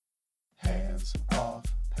Hands off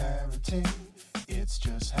parenting. It's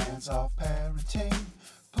just hands off parenting.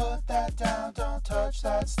 Put that down, don't touch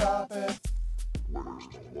that, stop it. Where's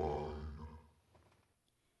the line?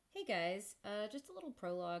 Hey guys, just a little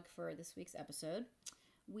prologue for this week's episode.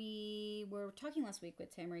 We were talking last week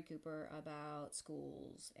with Tamari Cooper about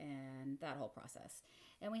schools and that whole process.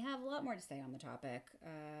 And we have a lot more to say on the topic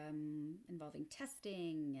involving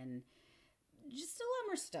testing and just a lot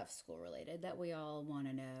more stuff school related that we all want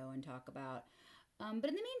to know and talk about.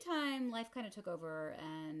 But in the meantime, life kind of took over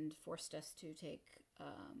and forced us to take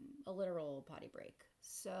a literal potty break.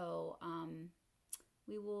 So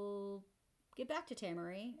we will get back to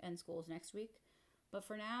Tamari and schools next week. But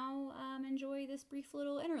for now, enjoy this brief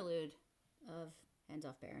little interlude of Hands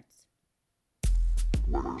Off Parents.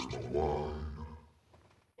 Where's the line?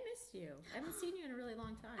 I missed you. I haven't seen you in a really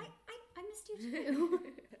long time. I missed you too.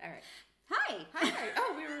 All right. Hi. Hi.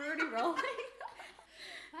 Oh, we were already rolling.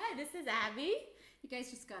 Hi, this is Abby. You guys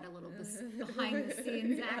just got a little behind the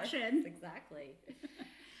scenes action. Exactly.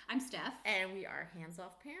 I'm Steph. And we are Hands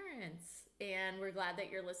Off Parents. And we're glad that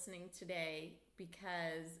you're listening today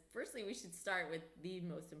because, firstly, we should start with the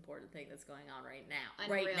most important thing that's going on right now.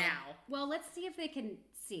 Unreal. Right now. Well, let's see if they can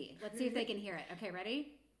see. Let's see if they can hear it. Okay,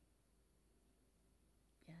 ready?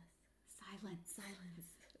 Yes. Silence. Silence.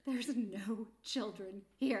 There's no children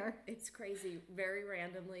here. It's crazy. Very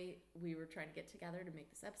randomly, we were trying to get together to make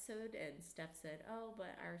this episode, and Steph said, "Oh,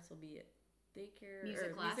 but ours will be at daycare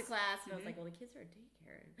Music class." And I was like, "Well, the kids are at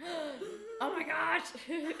daycare." And, oh my gosh,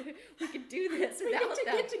 we could do this. We without get to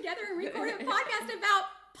them. get together and record a podcast about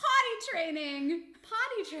potty training.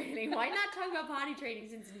 Potty training. Why not talk about potty training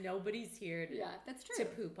since nobody's here That's true. to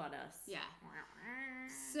poop on us? Yeah.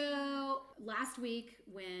 So last week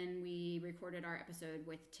when we recorded our episode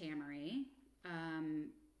with Tamari,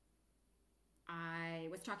 I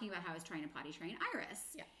was talking about how I was trying to potty train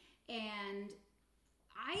Iris. Yeah. And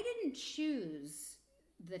I didn't choose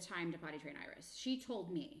the time to potty train Iris. She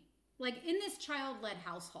told me. Like in this child-led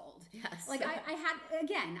household. Yes. Like I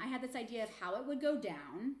had this idea of how it would go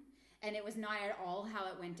down. And it was not at all how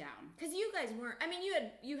it went down. Because you guys weren't. I mean,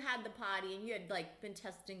 you had the potty and you had like been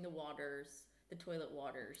testing the waters, the toilet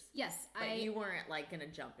waters. Yes, but you weren't like gonna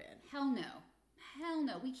jump in. Hell no.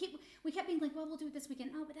 We kept being like, well, we'll do it this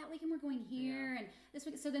weekend. Oh, but that weekend we're going here and this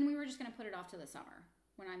week. So then we were just gonna put it off to the summer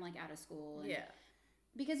when I'm like out of school. And,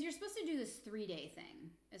 because you're supposed to do this 3-day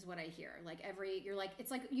thing, is what I hear. Like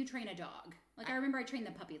it's like you train a dog. Like I remember I trained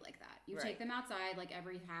the puppy like that. You take them outside like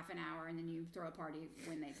every half an hour, and then you throw a party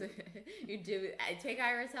when they poop. I take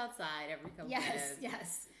Iris outside every couple minutes.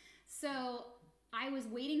 Yes. So I was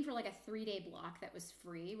waiting for like a 3-day block that was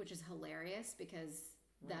free, which is hilarious because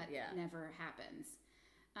that never happens.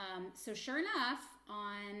 So sure enough,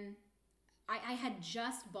 I had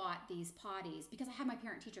just bought these potties because I had my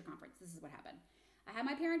parent-teacher conference. This is what happened. I had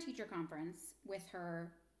my parent-teacher conference with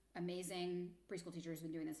her amazing preschool teacher who's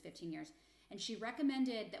been doing this 15 years. And she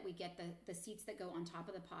recommended that we get the seats that go on top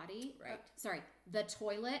of the potty. Right. The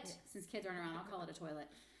toilet. Yes. Since kids aren't around, I'll call it a toilet.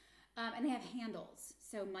 And they have handles.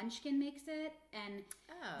 So Munchkin makes it. And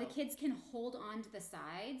the kids can hold on to the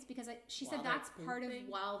sides because she said that's part of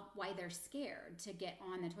why they're scared to get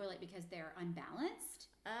on the toilet because they're unbalanced.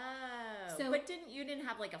 Oh. So, but you didn't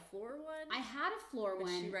have like a floor one? I had a floor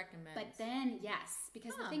one. She recommends. But then, yes.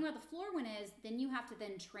 Because the thing about the floor one is then you have to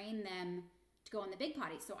then train them to go on the big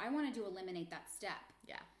potty. So I wanted to eliminate that step.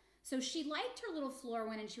 Yeah. So she liked her little floor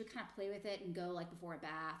one and she would kind of play with it and go like before a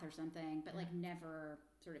bath or something, but like never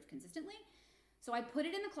sort of consistently. So I put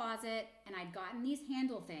it in the closet and I'd gotten these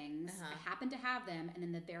handle things. I happened to have them. And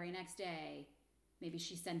then the very next day, maybe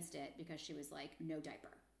she sensed it because she was like, no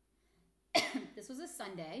diaper. This was a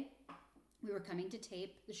Sunday. We were coming to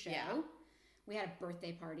tape the show. Yeah. We had a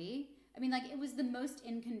birthday party. I mean, like, it was the most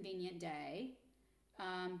inconvenient day.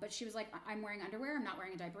 But she was like, I'm wearing underwear. I'm not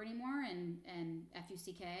wearing a diaper anymore. And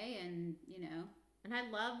F-U-C-K and, you know. And I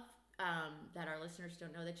love that our listeners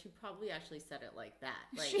don't know that you probably actually said it like that.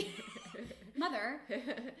 Like, Mother,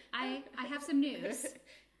 I have some news.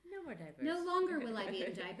 No more diapers. No longer will I be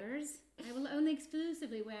in diapers. I will only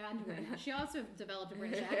exclusively wear underwear now. She also developed a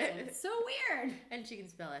British accent. It's so weird. And she can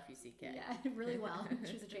spell F-U-C-K. Yeah, really well.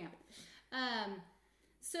 She was a champ.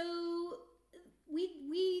 So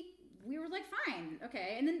we were like, fine,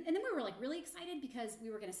 okay. And then we were like really excited because we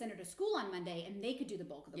were going to send her to school on Monday and they could do the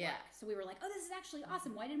bulk of the work. So we were like, oh, this is actually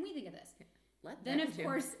awesome. Why didn't we think of this? Then of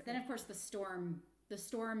course the storm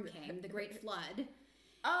came, the great flood.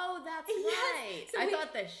 Oh, that's right. So I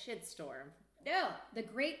thought the shitstorm. No, the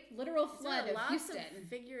great literal flood of Houston. Of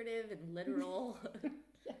figurative and literal.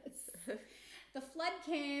 Yes. the flood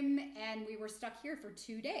came and we were stuck here for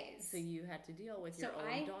 2 days. So you had to deal with your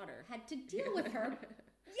own daughter. Had to deal with her.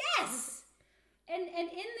 Yes. And in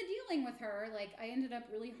the dealing with her, like I ended up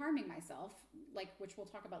really harming myself, like which we'll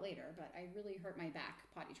talk about later, but I really hurt my back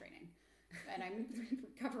potty training. And I'm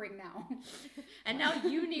recovering now. And now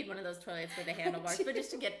you need one of those toilets with the handlebars, but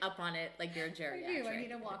just to get up on it like you're a geriatric. I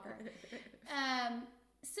need a walker.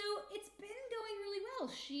 So it's been going really well.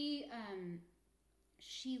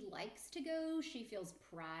 She likes to go. She feels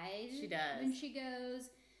pride. She does. When she goes.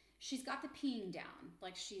 She's got the peeing down.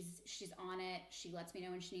 Like she's on it. She lets me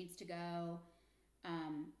know when she needs to go.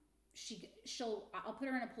 I'll put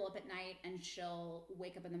her in a pull-up at night and she'll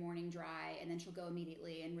wake up in the morning dry and then she'll go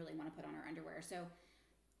immediately and really want to put on her underwear. So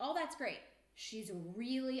all that's great. She's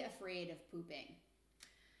really afraid of pooping.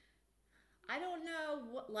 I don't know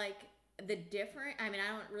what, like, the different, I mean,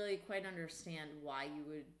 I don't really quite understand why you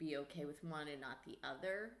would be okay with one and not the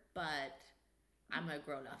other, but I'm a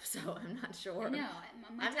grown-up, so I'm not sure. No,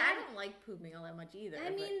 I don't like pooping all that much either. I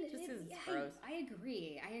mean, just because it's gross. I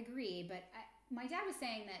agree, but my dad was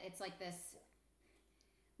saying that it's like this,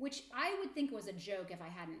 which I would think was a joke if I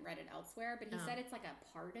hadn't read it elsewhere, but he said it's like a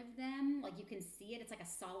part of them, like you can see it, it's like a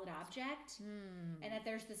solid object, and that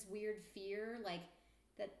there's this weird fear, like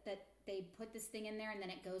that they put this thing in there and then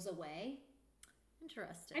it goes away.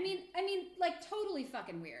 Interesting. I mean, like totally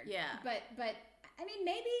fucking weird. Yeah. But I mean,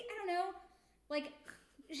 maybe, I don't know, like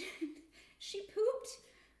she pooped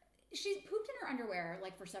in her underwear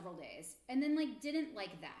like for several days and then like didn't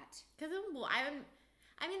like that. Because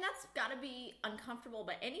I mean, that's got to be uncomfortable,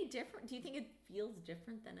 but any different? Do you think it feels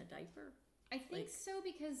different than a diaper? I think so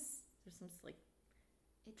because there's some like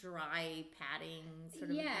dry padding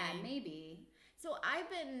sort of thing. Maybe. So I've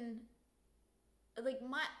been like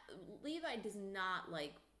Levi does not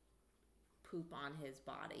like poop on his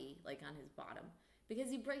body, like on his bottom, because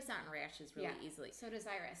he breaks out in rashes really easily. So does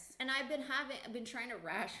Iris. And I've been trying to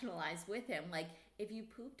rationalize with him, like if you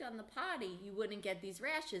pooped on the potty, you wouldn't get these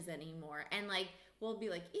rashes anymore. And like we'll be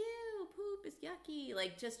like, ew, poop is yucky.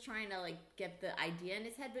 Like just trying to like get the idea in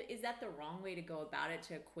his head. But is that the wrong way to go about it,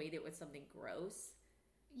 to equate it with something gross?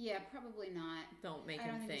 Yeah, probably not. Don't make him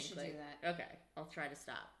think. I don't think you should like, do that. Okay, I'll try to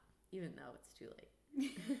stop, even though it's too late.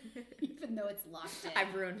 Even though it's locked in.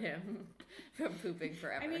 I've ruined him from pooping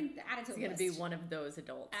forever. I mean, add it to the list. He's going to be one of those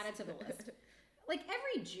adults. Add it to the list. Like,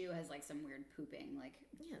 every Jew has, like, some weird pooping, like,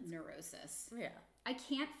 neurosis. Yeah. I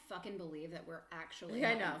can't fucking believe that we're actually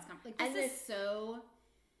I know. this is so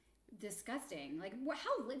disgusting. Like,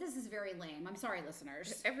 this is very lame. I'm sorry,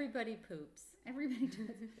 listeners. Everybody poops. Everybody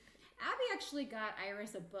does. Abby actually got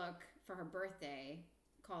Iris a book for her birthday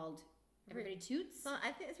called Everybody Toots. So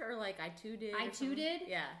I think it's her like I Tooted. I Tooted?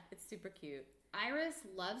 Yeah, it's super cute. Iris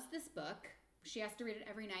loves this book. She has to read it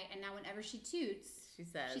every night, and now whenever she toots, she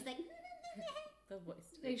says, she's like, the boys.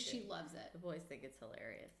 Like, she loves it. The boys think it's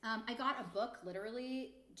hilarious. I got a book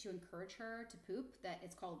literally to encourage her to poop. That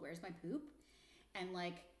it's called "Where's My Poop," and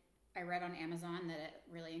like I read on Amazon that it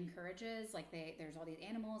really encourages. Like there's all these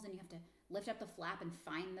animals, and you have to lift up the flap and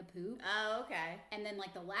find the poop. Oh, okay. And then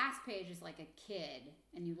like the last page is like a kid,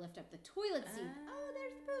 and you lift up the toilet seat. Oh,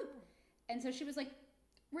 there's the poop. And so she was like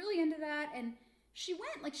really into that, and she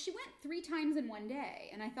went 3 times in one day.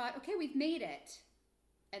 And I thought, okay, we've made it.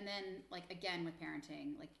 And then like again with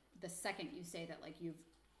parenting, like the second you say that like you've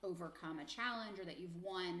overcome a challenge or that you've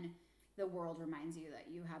won, the world reminds you that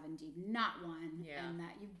you have indeed not won, and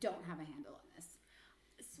that you don't have a handle on this.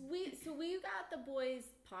 So we got the boys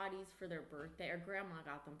potties for their birthday, or grandma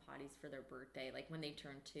got them potties for their birthday, like when they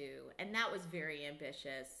turned 2, and that was very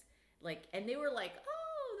ambitious. Like, and they were like,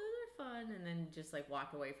 "Oh, those are fun," and then just like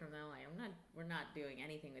walk away from them. Like, we're not doing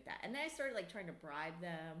anything with that. And then I started like trying to bribe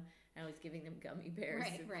them. And I was giving them gummy bears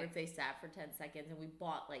if they sat for 10 seconds, and we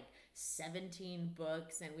bought like 17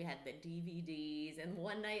 books, and we had the DVDs. And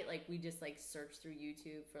one night, like we just like searched through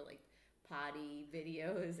YouTube for like potty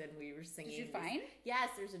videos, and we were singing. Did you find?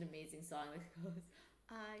 Yes, there's an amazing song that goes,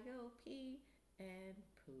 "I go pee and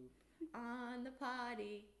poop on the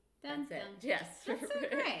potty." That's it. Yes, that's so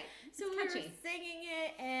great. So we were singing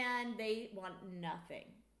it, and they want nothing.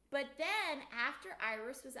 But then after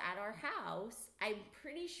Iris was at our house, I'm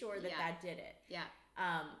pretty sure that did it. Yeah.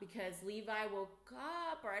 Because Levi woke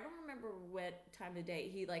up, or I don't remember what time of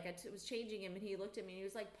day. He like I was changing him, and he looked at me and he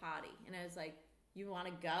was like, "Potty," and I was like, "You want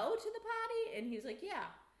to go to the potty?" And he was like, "Yeah."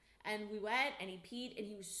 And we went, and he peed, and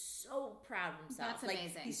he was so proud of himself. That's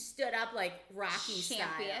amazing. Like, he stood up like Rocky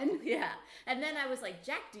champion style. Yeah. And then I was like,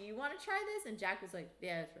 "Jack, do you want to try this?" And Jack was like,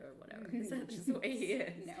 "Yeah, sure, whatever." That's just the way he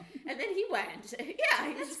is. No. And then he went. Yeah,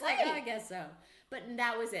 he was just like, "Oh, I guess so." But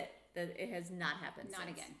that was it. That it has not happened. Not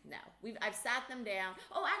since. again. No, I've sat them down.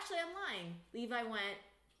 Oh, actually, I'm lying. Levi went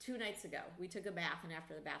 2 nights ago. We took a bath, and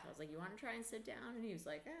after the bath, I was like, "You want to try and sit down?" And he was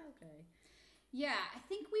like, "Oh, okay." Yeah, I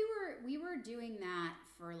think we were doing that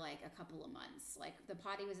for like a couple of months. Like the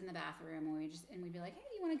potty was in the bathroom, and we'd be like, "Hey,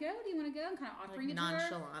 do you want to go? Do you want to go?" And kind of offering Like, it to her.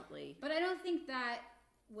 nonchalantly. But I don't think that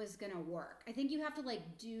was gonna work. I think you have to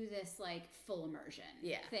like do this like full immersion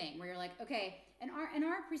thing where you're like, okay. And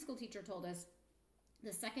our preschool teacher told us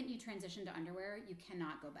the second you transition to underwear, you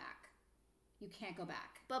cannot go back. You can't go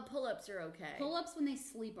back. But pull-ups are okay. Pull-ups when they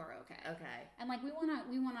sleep are okay. Okay. And like we went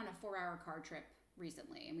on a 4-hour car trip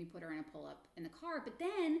recently, and we put her in a pull-up in the car. But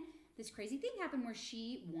then this crazy thing happened where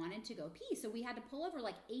she wanted to go pee, so we had to pull over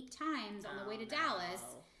like 8 times on the way to Dallas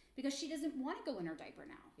because she doesn't want to go in her diaper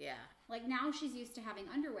now. Yeah. Like now she's used to having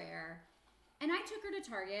underwear. And I took her to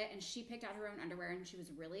Target, and she picked out her own underwear, and she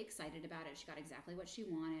was really excited about it. She got exactly what she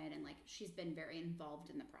wanted, and like she's been very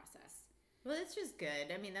involved in the process. Well, it's just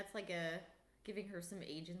good. I mean, that's like giving her some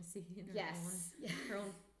agency in her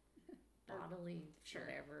own bodily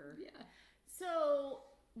whatever. Yeah. So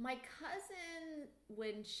my cousin,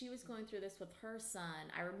 when she was going through this with her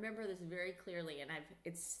son, I remember this very clearly, and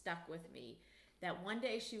it's stuck with me. That one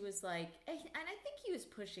day she was like, and I think he was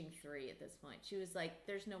pushing 3 at this point. She was like,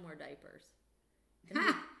 "There's no more diapers,"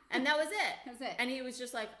 and that was it. That was it. And he was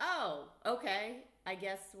just like, "Oh, okay. I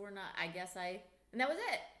guess we're not. And that was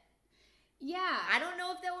it." Yeah. I don't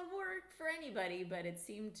know if that would work for anybody, but it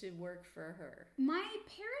seemed to work for her. My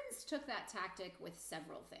parents took that tactic with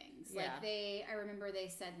several things. Yeah. Like I remember they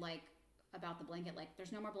said like about the blanket, like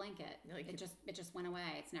there's no more blanket. Like it just went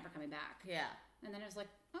away. It's never coming back. Yeah. And then it was like,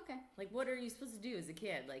 okay. Like, what are you supposed to do as a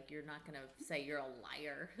kid? Like, you're not going to say you're a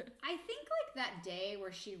liar. I think like that day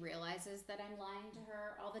where she realizes that I'm lying to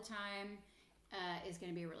her all the time is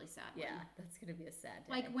going to be a really sad one. Yeah, that's going to be a sad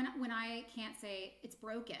day. Like when I can't say it's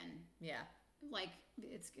broken. Yeah. Like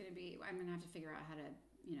it's going to be, I'm going to have to figure out how to,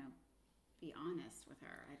 be honest with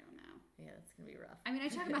her. I don't know. Yeah, that's going to be rough. I mean, I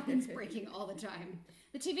talk about things breaking all the time.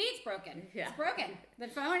 The TV is broken. Yeah. It's broken. The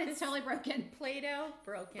phone, it's totally broken. Play-Doh,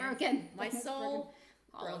 broken. Broken. My soul,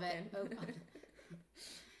 all broken. of it. Oh, God.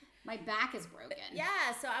 My back is broken. Yeah,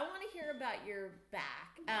 so I want to hear about your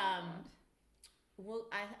back. I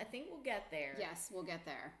think we'll get there. Yes, we'll get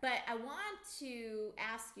there. But I want to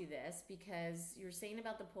ask you this because you were saying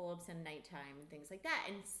about the pull-ups and nighttime and things like that.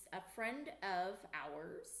 And a friend of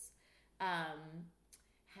ours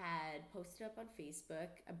had posted up on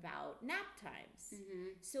Facebook about nap times. Mm-hmm.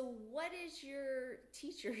 So what is your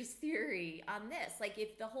teacher's theory on this? Like,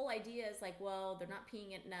 if the whole idea is like, well, they're not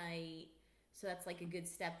peeing at night, so that's like a good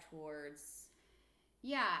step towards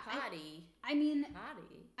potty.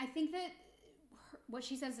 I think that what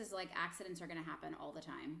she says is like accidents are going to happen all the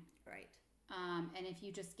time. Right. And if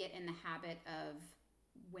you just get in the habit of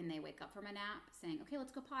when they wake up from a nap saying, okay,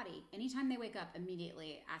 let's go potty. Anytime they wake up,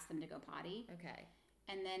 immediately ask them to go potty. Okay.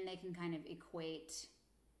 And then they can kind of equate,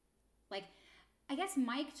 like, I guess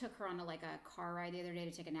Mike took her on a car ride the other day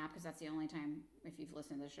to take a nap because that's the only time, if you've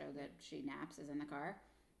listened to the show, that she naps is in the car.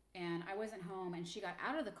 And I wasn't home, and she got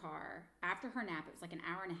out of the car after her nap. It was like an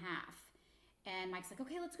hour and a half. And Mike's like,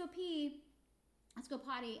 okay, let's go pee. Let's go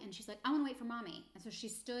potty. And she's like, I want to wait for mommy. And so she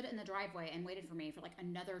stood in the driveway and waited for me for like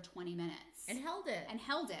another 20 minutes. And held it. And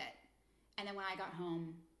then when I got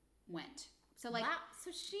home, went. So like, wow.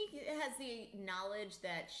 So she has the knowledge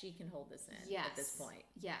that she can hold this in at this point.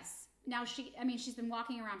 Yes. Now she's been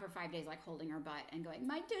walking around for 5 days, like holding her butt and going,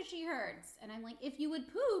 my tushy hurts. And I'm like, if you would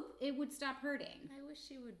poop, it would stop hurting. I wish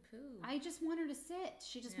she would poop. I just want her to sit.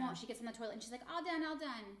 She just won't. She gets on the toilet and she's like, all done.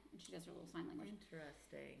 And she does her little sign language.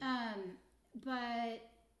 Interesting.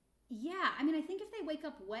 But yeah, I mean, I think if they wake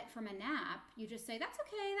up wet from a nap, you just say, that's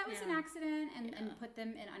okay. That was an accident and put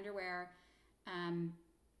them in underwear.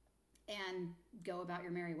 And go about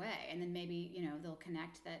your merry way. And then maybe, they'll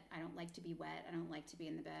connect that I don't like to be wet. I don't like to be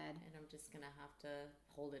in the bed. And I'm just going to have to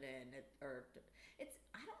hold it in.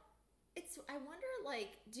 I wonder,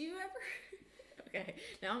 like, do you ever, okay,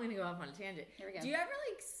 now I'm going to go off on a tangent. Here we go. Do you ever,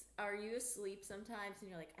 are you asleep sometimes and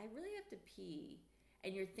you're like, I really have to pee.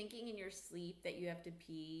 And you're thinking in your sleep that you have to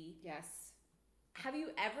pee. Yes. Have you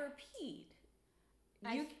ever peed?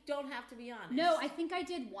 You don't have to be honest. No, I think I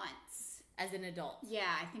did once. As an adult? Yeah,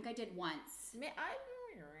 I think I did once. I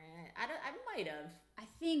might have. I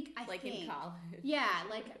think. In college. Yeah,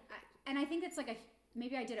 and I think it's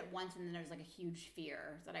maybe I did it once and then there was a huge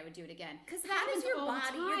fear that I would do it again. Because how does your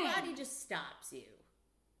body just stops you?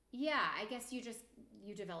 Yeah, I guess you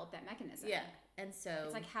develop that mechanism. Yeah, and so.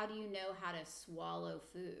 It's like, how do you know how to swallow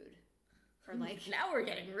food? Or now we're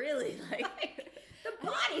getting really the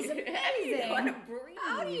body's amazing. You want to breathe.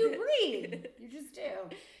 How do you breathe? You just do.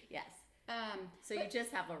 Yes. So you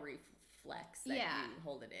just have a reflex that Yeah. you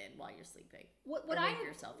hold it in while you're sleeping. What Or I wake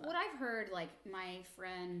yourself up. what I've heard, like my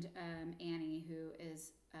friend Annie, who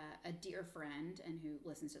is a dear friend and who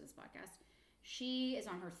listens to this podcast, she is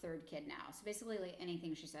on her third kid now. So basically, like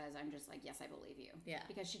anything she says, I'm just like, yes, I believe you. Yeah.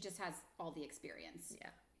 Because she just has all the experience. Yeah.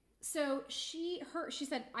 So she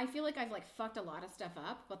said, I feel like I've like fucked a lot of stuff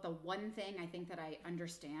up, but the one thing I think that I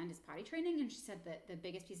understand is potty training. And she said that the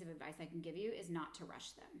biggest piece of advice I can give you is not to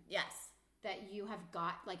rush them. Yes. That you have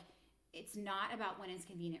got, like, it's not about when it's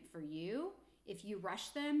convenient for you. If you rush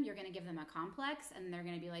them, you're going to give them a complex and they're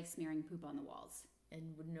going to be like smearing poop on the walls.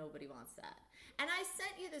 And nobody wants that. And I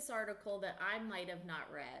sent you this article that I might have not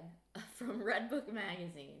read from Redbook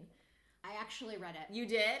magazine. I actually read it. You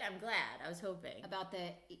did? I'm glad. I was hoping. About the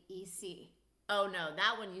EC. Oh no,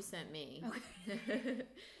 that one you sent me. Okay.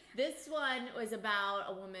 This one was about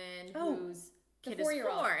a woman whose the kid is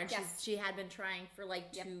 4-year-old. 4, and Yes. she had been trying for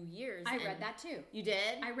like 2 years. I and read that too. You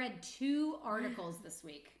did? I read 2 articles this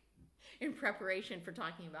week. In preparation for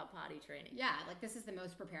talking about potty training. Yeah, like this is the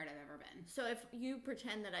most prepared I've ever been. So if you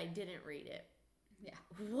pretend that I didn't read it, Yeah.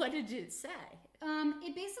 what did it say?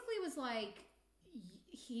 It basically was like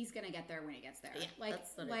he's gonna get there when he gets there. Yeah, like,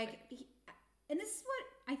 that's what I like, and this is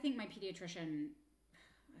what I think my pediatrician.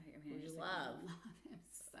 I Would just you like, love? love him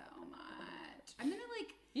so much. I'm gonna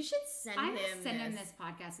like. You should send I'm him gonna send him this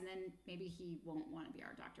podcast, and then maybe he won't want to be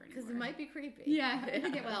our doctor anymore. because it might be creepy. Yeah, I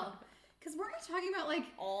think it will. Because weren't we talking about like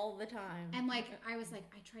all the time. and like I was like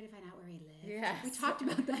I try to find out where he lives. Yes. We talked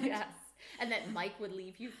about that. Yes. And that Mike would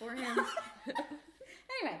leave you for him.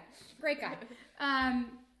 Anyway, great guy.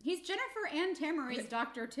 He's Jennifer and Tamara's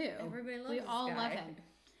doctor too. Everybody loves We this all guy. love him.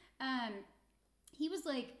 He was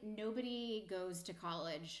like, nobody goes to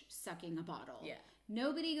college sucking a bottle. Yeah.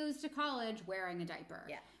 Nobody goes to college wearing a diaper.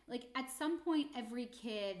 Yeah. Like at some point, every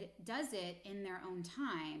kid does it in their own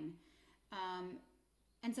time.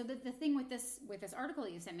 And so the thing with this article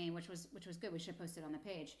that you sent me, which was good, we should post it on the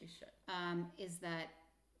page. You should. Is that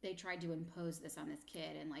they tried to impose this on this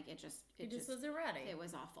kid, and like it just wasn't ready. It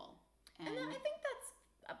was awful. And I think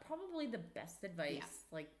that's probably the best advice. Yeah.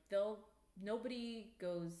 Like nobody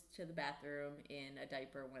goes to the bathroom in a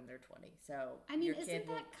diaper when they're 20. So I mean, your isn't kid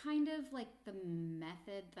that kind of like the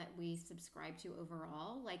method that we subscribe to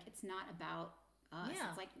overall? Like, it's not about us. Yeah.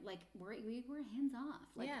 It's like we're hands off.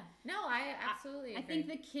 Like, yeah. No, I absolutely I agree. think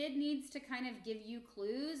the kid needs to kind of give you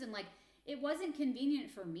clues, and like it wasn't convenient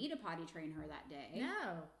for me to potty train her that day.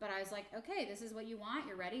 No. But I was like, okay, this is what you want.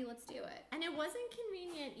 You're ready. Let's do it. And it wasn't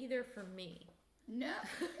convenient either for me. No.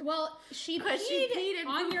 Well, she Because she peed peed and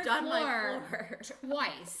on your pooped on my floor floor.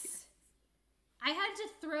 twice. I had to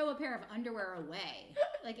throw a pair of underwear away.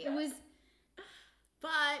 Like it was.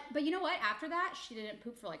 But you know what? After that, she didn't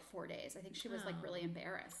poop for like 4 days. I think she was like really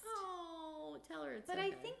embarrassed. Oh, tell her it's But okay.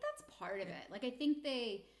 I think that's part of it. Like I think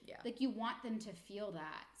they, Yeah. like you want them to feel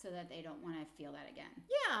that so that they don't want to feel that again.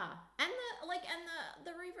 Yeah, and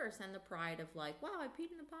the reverse and the pride of like, wow, I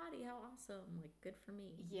peed in the potty, how awesome! Like, good for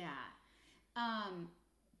me. Yeah.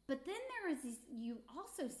 But then there was these. You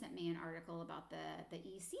also sent me an article about the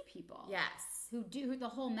EC people. Yes. Who the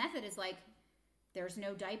whole method is like, there's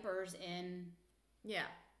no diapers in Yeah.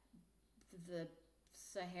 the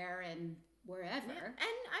Saharan wherever.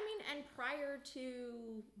 Yeah. And prior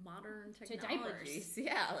to modern To technologies, diapers.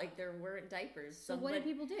 yeah, like there weren't diapers. So what do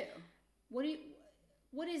people do?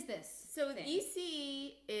 What is this? So thing?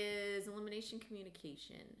 EC is elimination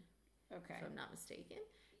communication, Okay. if I'm not mistaken.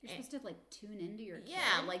 You're supposed to like tune into your kid.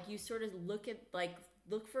 Yeah, like you sort of look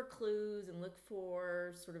for clues and look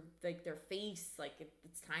for sort of like their face, like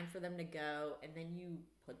it's time for them to go, and then you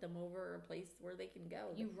put them over a place where they can go.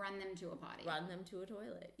 You run them to a potty. Run them to a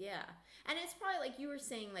toilet, yeah. And it's probably like you were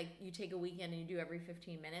saying, like you take a weekend and you do every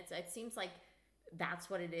 15 minutes. It seems like that's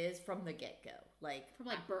what it is from the get-go. Like From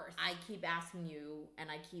like birth. I keep asking you, and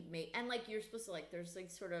I keep and like you're supposed to like there's like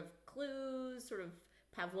sort of clues, sort of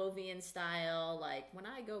Pavlovian style, like when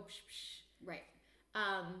I go psh, psh. Right.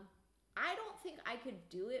 I don't think I could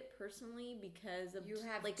do it personally because of You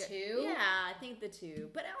have like two? Yeah, I think the two.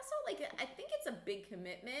 But also like I think it's a big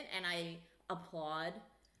commitment, and I applaud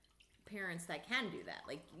parents that can do that.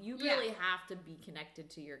 Like you Yeah. really have to be connected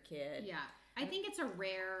to your kid. Yeah. I think it's a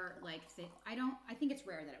rare like thing. I think it's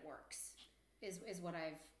rare that it works. Is what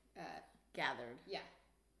I've Gathered. yeah.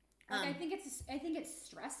 Like I think it's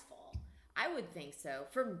stressful. I would think so.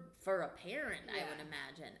 For a parent, I Yeah. would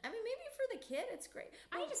imagine. I mean, maybe for the kid, it's great.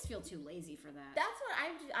 I just feel too lazy for that. That's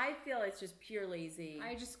what I feel. It's just pure lazy.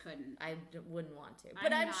 I just couldn't. Wouldn't want to.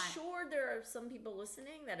 But I'm not- sure there are some people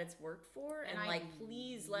listening that it's worked for, and I like,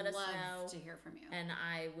 please let us love know. to hear from you. And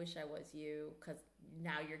I wish I was you, because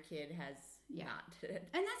now your kid has not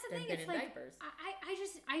And that's the thing. been It's in like diapers.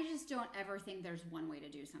 I just don't ever think there's one way to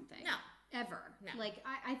do something. No. Ever. No. Like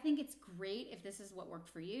I think it's great if this is what worked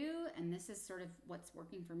for you, and this is sort of what's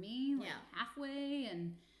working for me. Like, Yeah. halfway,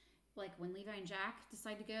 and like when Levi and Jack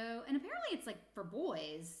decide to go, and apparently it's like for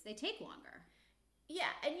boys they take longer. Yeah,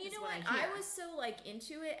 and you Is know what what? I I hear. was so like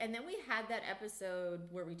into it, and then we had that episode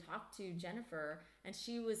where we talked to Jennifer, and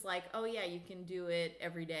she was like, "Oh yeah, you can do it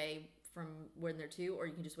every day from when they're 2, or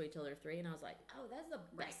you can just wait till they're 3." And I was like, "Oh, that's the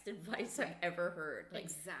best advice I've ever heard." Like,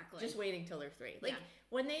 Exactly. just waiting till they're 3. Like, Yeah.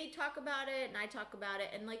 when they talk about it, and I talk about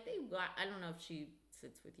it, and like I don't know if she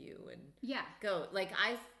sits with you and Yeah. go. Like,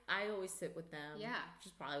 I always sit with them. Yeah. which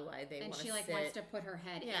is probably why they And want to she like sit. wants to put her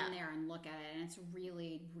head Yeah. in there and look at it, and it's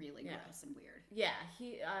really, really Yeah. gross and weird. Yeah,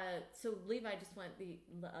 he. So Levi just went the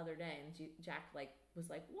other day, and Jack like was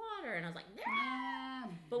like, water, and I was like, nah.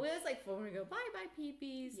 Yeah. But we always like when we go bye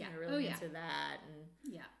peepees. Yeah. And we're really Oh, yeah. into that, and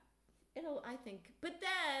Yeah. it'll. I think, but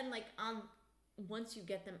then like once you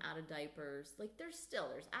get them out of diapers, like there's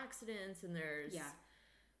accidents, and there's Yeah.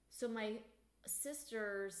 So my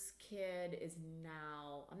sister's kid is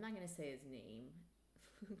now. I'm not gonna say his name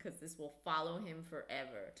because this will follow him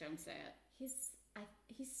forever. Don't say it. He's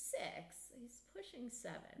 6. He's pushing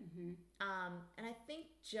 7. Mm-hmm. And I think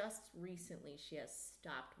just recently she has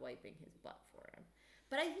stopped wiping his butt for him.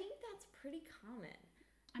 But I think that's pretty common.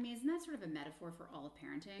 I mean, isn't that sort of a metaphor for all of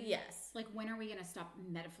parenting? Yes. Like, when are we going to stop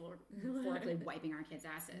metaphorically wiping our kids'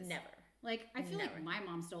 asses? Never. Like, I feel Never. like my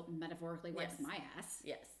mom still metaphorically wipes Yes. my ass.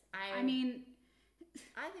 Yes. I mean,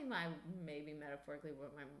 I think maybe metaphorically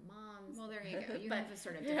what my mom's. well, there you go. You But- have a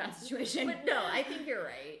sort of yeah. different situation. But no, I think you're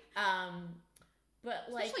right.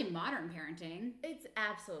 But like, Especially modern parenting. it's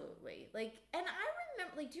absolutely like, and I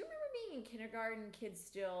remember, like, do you remember being in kindergarten, kids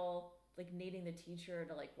still like needing the teacher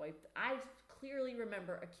to like wipe? I clearly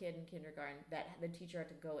remember a kid in kindergarten that the teacher had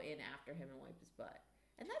to go in after him and wipe his butt,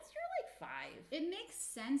 and that's you're like 5. It makes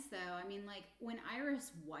sense, though. I mean, like, when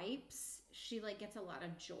Iris wipes, she, like, gets a lot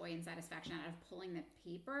of joy and satisfaction out of pulling the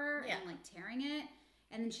paper Yeah. and, like, tearing it.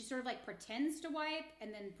 And then she sort of, like, pretends to wipe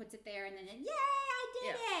and then puts it there and then, yay, I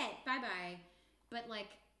did it! Bye-bye. But, like,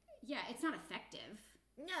 yeah, it's not effective.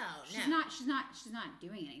 No, She's no. not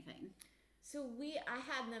doing anything. So I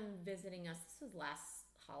had them visiting us. This was last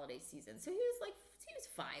holiday season. So he was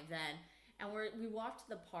 5 then, and we walked to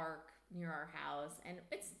the park near our house, and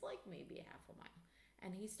it's like maybe a half a mile.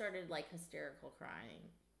 And he started like hysterical crying.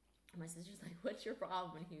 And my sister's like, "What's your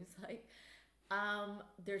problem?" And he was like,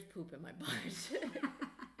 "There's poop in my butt."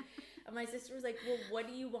 And my sister was like, "Well, what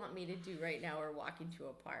do you want me to do right now? We're walking to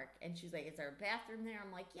a park." And she's like, "Is there a bathroom there?"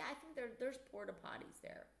 I'm like, "Yeah, I think there's porta potties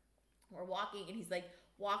there." We're walking, and he's like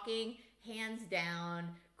walking, hands down,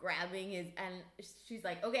 grabbing his, and she's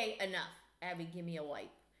like, "Okay, enough. Abby, give me a wipe."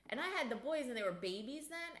 And I had the boys, and they were babies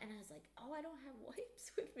then, and I was like, "Oh, I don't have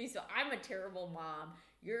wipes with me." So I'm a terrible mom.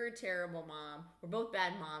 You're a terrible mom. We're both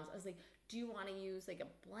bad moms. I was like, "Do you want to use like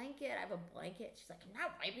a blanket?" I have a blanket. She's like, "I'm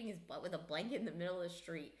not wiping his butt with a blanket in the middle of the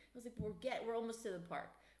street." I was like, "We're almost to the park."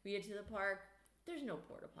 We get to the park. There's no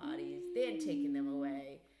porta potties. They had taken them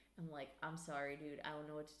away. I'm like, "I'm sorry, dude. I don't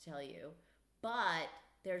know what to tell you, but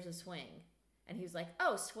there's a swing." And he was like,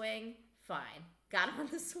 "Oh, swing, fine." Got on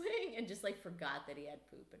the swing and just like forgot that he had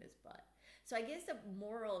poop in his butt. So I guess the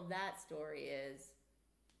moral of that story is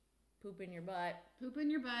poop in your butt. Poop in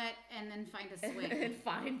your butt and then find a swing. And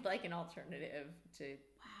find like an alternative to.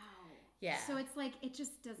 Wow. Yeah. So it's like, it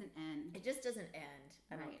just doesn't end. It just doesn't end,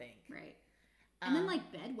 I don't Right, think. Right. And then, like,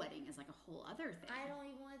 bedwetting is like a whole other thing. I don't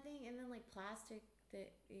even want to think. And then like plastic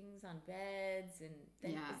things on beds, and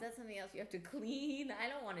then Yeah. is that something else you have to clean? I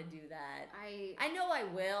don't want to do that. I I know I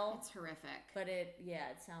will, it's horrific. but it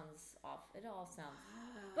sounds off. It all sounds.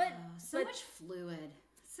 But- so but- much fluid.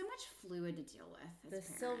 So much fluid to deal with. The As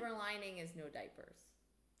a parent. silver lining is no diapers.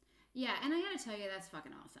 Yeah, and I gotta tell you, that's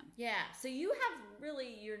fucking awesome. Yeah. So you're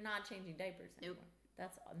not changing diapers anymore. Nope.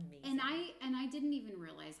 That's amazing. And I didn't even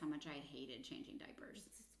realize how much I hated changing diapers.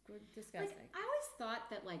 It's disgusting. Like, I always thought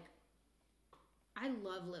that, like, I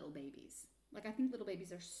love little babies. Like, I think little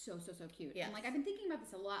babies are so cute. Yes. And, like, I've been thinking about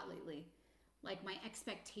this a lot lately. Like, my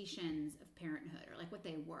expectations of parenthood, or, like, what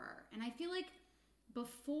they were. And I feel like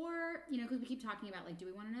before, you know, because we keep talking about, like, do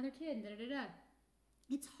we want another kid? And da-da-da-da.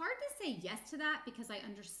 It's hard to say yes to that because I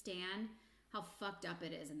understand how fucked up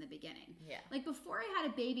it is in the beginning. Yeah. Like before I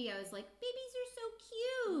had a baby, I was like, babies are so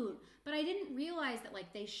cute. But I didn't realize that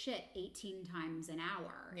like they shit 18 times an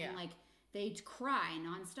hour. Yeah. And like they cry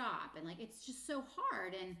nonstop. And like it's just so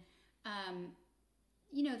hard. And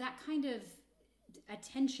you know, that kind of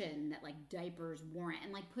attention that like diapers warrant,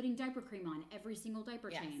 and like putting diaper cream on every single diaper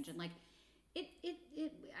change, and like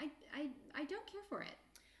I don't care for it.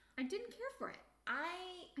 I didn't care for it. I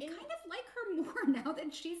kind of like her more now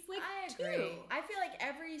that she's like I agree. 2. I feel like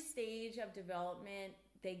every stage of development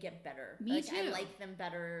they get better. Me like, too. I like them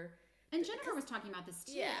better. And Jennifer was talking about this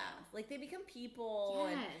too. Yeah, like they become people,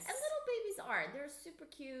 Yes. and little babies are. They're super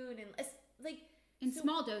cute, and like In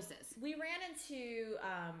small doses. We ran into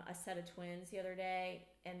a set of twins the other day,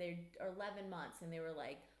 and they are 11 months, and they were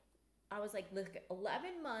like, I was like, look,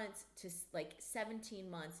 11 months to like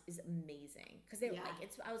 17 months is amazing, because they were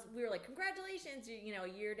like, we were like, congratulations, you know, a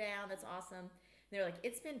year down, that's awesome. And they were like,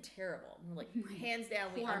 it's been terrible. And we're like, hands down,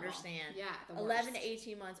 we Horrible. understand. Yeah, the 11 worst. to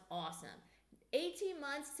 18 months, awesome. 18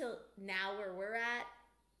 months till now where we're at,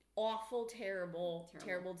 awful, terrible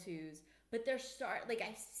 2s. But they're like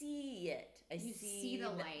I see it. You see the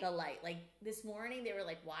light. The light. Like this morning, they were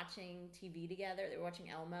like watching TV together. They were watching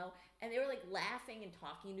Elmo, and they were like laughing and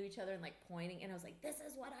talking to each other and like pointing. And I was like, "This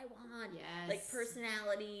is what I want." Yes. Like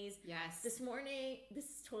personalities. Yes. This morning, this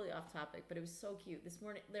is totally off topic, but it was so cute. This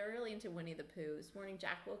morning, they're really into Winnie the Pooh. This morning,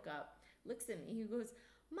 Jack woke up, looks at me, he goes,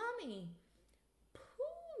 "Mommy,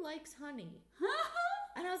 Pooh likes honey."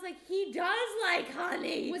 And I was like, he does like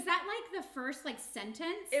honey. Was that like the first like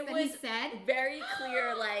sentence It that was he said? very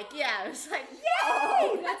clear, like, yeah, it was like,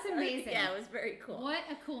 Yay! yo! That's amazing. Yeah, it was very cool. What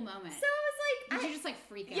a cool moment. So it was like, Did you just like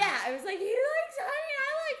freak out? yeah, I was like, he likes honey, I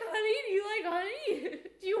like honey, do you like honey?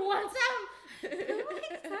 Do you want some? Who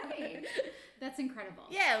likes honey? That's incredible.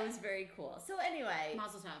 Yeah, it was very cool. So anyway,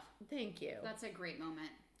 Mazel tov. thank you. That's a great moment.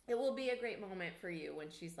 It will be a great moment for you when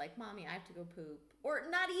she's like, Mommy, I have to go poop. Or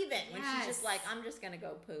not even, when she's just like, I'm just going to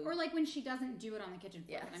go poop. Or like when she doesn't do it on the kitchen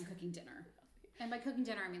floor Yes. and I'm cooking dinner. And by cooking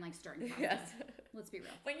dinner, I mean like stirring pasta. Yes. Let's be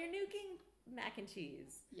real. When you're nuking mac and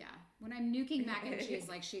cheese. Yeah. When I'm nuking mac and cheese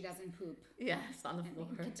like she doesn't poop Yes, on the and floor.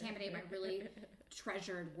 contaminate my really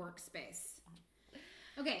treasured workspace.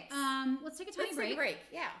 Okay, let's take a tiny Let's break. take a break.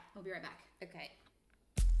 Yeah. We'll be right back. Okay.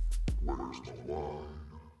 Where's the wine?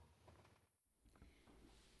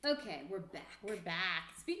 Okay, we're back. We're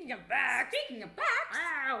back. Speaking of back. Speaking of backs,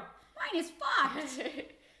 Wow. mine is fucked.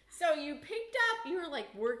 So you picked up, you were like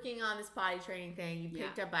working on this potty training thing. You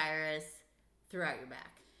picked up Iris throughout your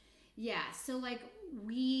back. Yeah, so like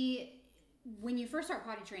when you first start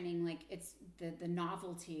potty training, like it's the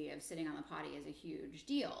novelty of sitting on the potty is a huge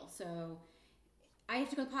deal. So I have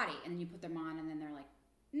to go potty, and then you put them on, and then they're like,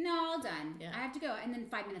 no, all done. Yeah. I have to go. And then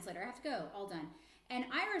 5 minutes later, I have to go, all done. And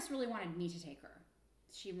Iris really wanted me to take her.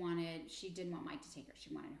 She didn't want Mike to take her.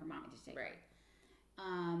 She wanted her mommy to take her.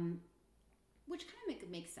 Which kind of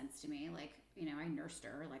makes sense to me. Like, you know, I nursed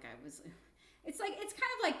her. Like it's kind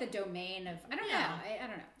of like the domain of, I don't know. I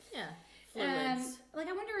don't know. Yeah. Fluids. Like,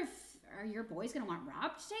 I wonder are your boys going to want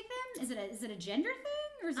Rob to take them? Is it a gender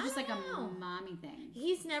thing? Or is it just like a mommy thing?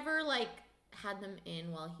 He's never like had them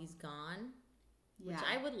in while he's gone. Which Yeah.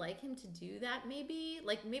 I would like him to do that maybe.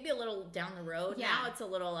 Like maybe a little down the road. Yeah. Now it's a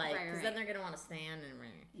little like, because Right. then they're going to want to stand and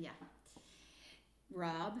Yeah.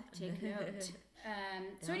 Rob, take note. So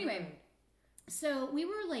Down the anyway, road. so we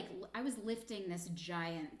were like, I was lifting this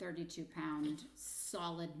giant 32-pound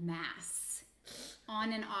solid mass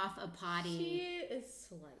on and off a potty. She is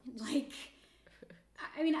slight. Like,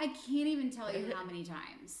 I mean, I can't even tell you how many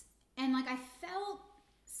times. And like, I felt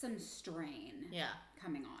some strain Yeah.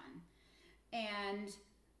 coming on. And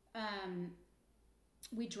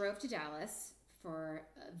we drove to Dallas for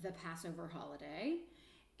the Passover holiday.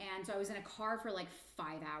 And so I was in a car for like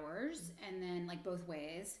 5 hours, and then like both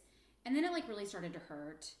ways. And then it like really started to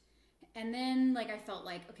hurt. And then like I felt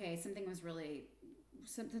like, okay, something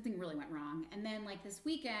really went wrong. And then like this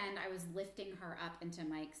weekend I was lifting her up into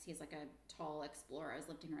Mike's. He's like a tall Explorer. I was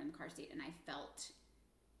lifting her in the car seat, and I felt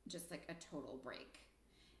just like a total break.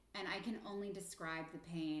 And I can only describe the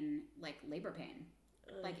pain like labor pain.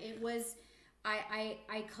 Ugh. Like it was,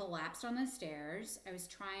 I collapsed on the stairs. I was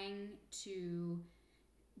trying to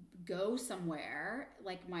go somewhere.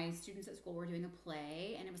 Like my students at school were doing a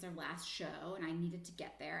play, and it was their last show, and I needed to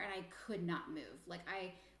get there, and I could not move. Like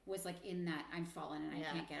I was like in that I'm fallen and I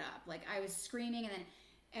can't get up. Like I was screaming, and then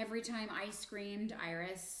every time I screamed,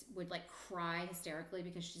 Iris would like cry hysterically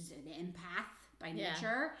because she's an empath by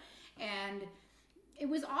nature. And it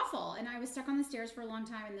was awful, and I was stuck on the stairs for a long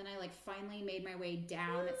time, and then I like finally made my way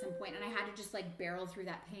down at some point, and I had to just like barrel through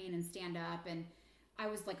that pain and stand up, and I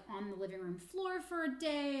was like on the living room floor for a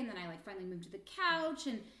day, and then I like finally moved to the couch,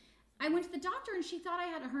 and I went to the doctor, and she thought I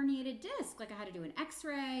had a herniated disc. Like I had to do an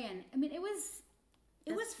X-ray, and I mean it was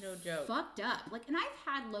no joke. fucked up. Like, and I've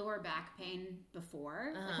had lower back pain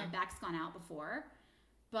before. Like my back's gone out before,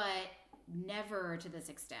 but never to this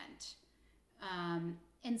extent.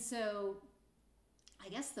 And so I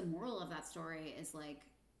guess the moral of that story is like,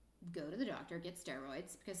 go to the doctor, get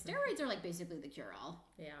steroids, because steroids are like basically the cure-all.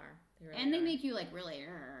 They are. Really And they are. make you like really,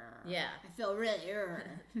 Yeah. I feel really,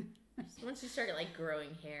 Once you start like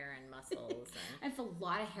growing hair and muscles. I have a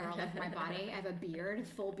lot of hair all over my body. I have a beard, a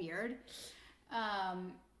full beard.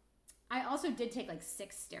 I also did take like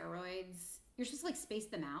 6 steroids. You're supposed to like space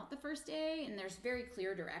them out the first day, and there's very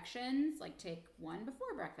clear directions. Like take one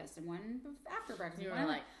before breakfast and one after breakfast. You and were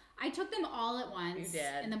one like, I took them all at once You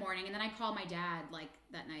did. in the morning, and then I called my dad like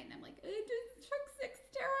that night, and I'm like, I just took 6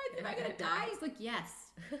 steroids. Am I gonna die? He's like, yes,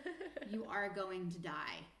 you are going to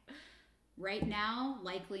die. Right now,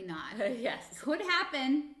 likely not. yes. Could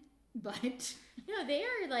happen, but No, they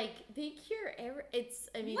are like, they cure every, it's,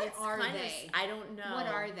 I mean, What it's are kind they? of, I don't know. what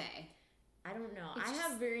are they? I don't know. It's I just-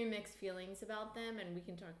 have very mixed feelings about them, and we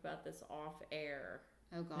can talk about this off air.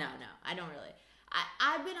 Oh god. No, I don't really.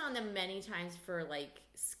 I've been on them many times for like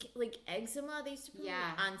eczema. They used to put me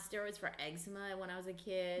Yeah. on steroids for eczema when I was a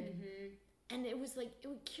kid, Mm-hmm. and it was like it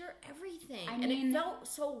would cure everything, I and mean- it felt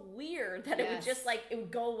so weird that it would Yes. just like it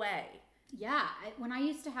would go away. Yeah, when I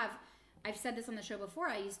used to have, I've said this on the show before,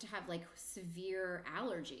 I used to have like severe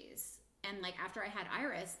allergies. And like after I had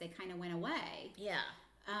Iris, they kind of went away. Yeah,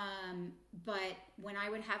 But when I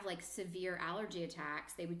would have like severe allergy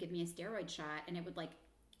attacks, they would give me a steroid shot and it would like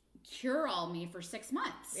cure all me for 6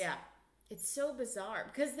 months. yeah. It's so bizarre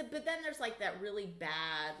because but then there's like that really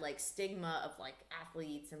bad like stigma of like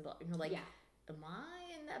athletes and you're like, Yeah. am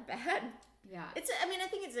I in that bad? Yeah. I mean, I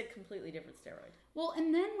think it's a completely different steroid. Well,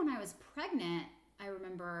 and then when I was pregnant, I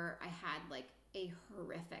remember I had like a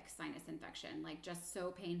horrific sinus infection, like just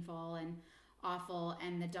so painful and awful.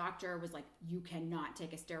 And the doctor was like, you cannot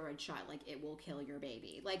take a steroid shot. Like it will kill your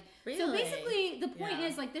baby. Like, so Really? basically the point Yeah.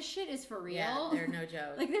 is like, this shit is for real. Yeah, they're no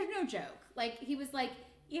joke. Like there's no joke. Like he was like,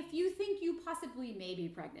 if you think you possibly may be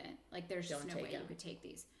pregnant, like there's just Don't no take way them. you could take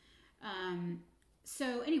these.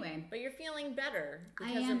 So anyway, But you're feeling better I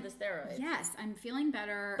because am- of the steroids. yes, I'm feeling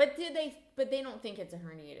better. But they don't think it's a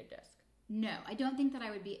herniated disc. No, I don't think that I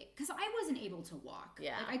would be, because I wasn't able to walk.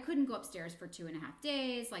 Yeah. Like I couldn't go upstairs for 2.5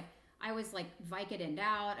 days. Like I was like Vicodined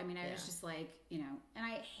out. I mean, I was Yeah. just like, and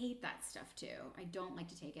I hate that stuff too. I don't like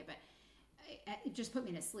to take it, but it just put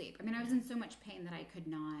me to sleep. I mean, I was in so much pain that I could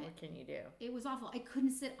not. What can you do? It was awful. I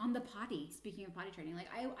couldn't sit on the potty. Speaking of potty training, like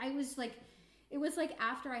I was like, it was like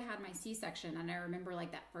after I had my C-section, and I remember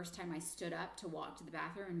like that first time I stood up to walk to the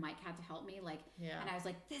bathroom, and Mike had to help me. Like, Yeah. and I was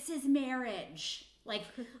like, this is marriage. Like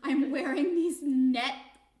I'm wearing these net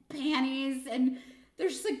panties, and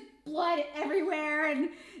there's just like blood everywhere, and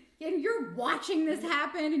you're watching this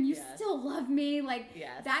happen, and you Yes. still love me. Like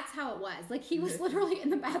Yes. that's how it was. Like he was literally in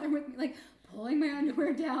the bathroom with me, like pulling my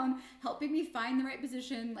underwear down, helping me find the right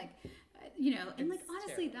position, like and like It's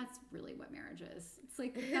honestly, terrible. that's really what marriage is. It's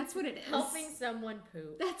like that's what it is. Helping someone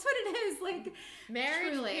poop. That's what it is. Like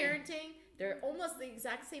Marriage, truly. parenting, they're almost the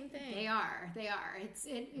exact same thing. They are.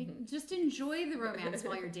 Just enjoy the romance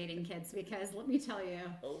while you're dating kids, because let me tell you.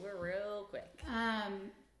 Over real quick.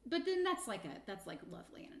 But then that's like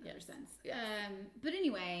lovely in another Yes. sense. Yes. But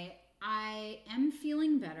anyway, I am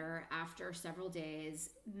feeling better after several days.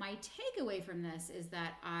 My takeaway from this is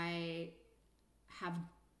that I have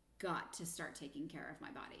got to start taking care of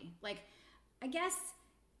my body. Like, I guess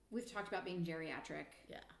we've talked about being geriatric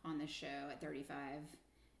Yeah. on this show at 35,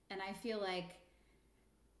 and I feel like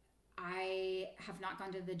I have not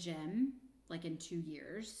gone to the gym like in 2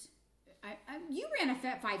 years. You ran a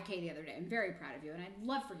 5K the other day. I'm very proud of you, and I'd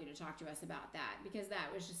love for you to talk to us about that, because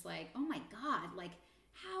that was just like, oh my god, like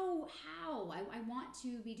how I want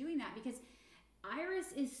to be doing that, because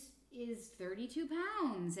Iris is 32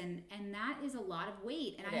 pounds, and that is a lot of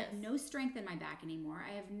weight, and It I have is. no strength in my back anymore.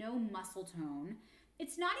 I have no muscle tone.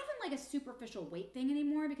 It's not even like a superficial weight thing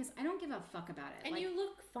anymore, because I don't give a fuck about it. And Like, you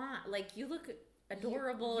look fine. Like, you look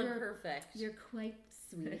adorable and you're- perfect. you're quite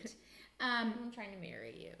sweet. I'm trying to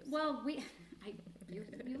marry you. Well,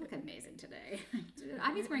 you look amazing today.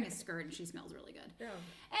 Abby's wearing a skirt and she smells really good. Yeah.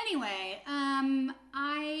 Anyway,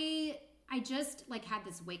 I just like had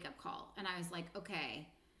this wake up call, and I was like, okay,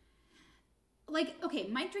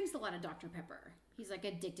 Mike drinks a lot of Dr. Pepper. He's like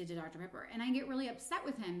addicted to Dr. Pepper, and I get really upset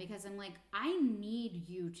with him because I'm like, I need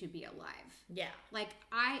you to be alive. Yeah. Like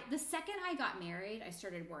the second I got married, I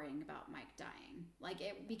started worrying about Mike dying. Like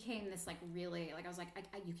it became this like really, like I was like,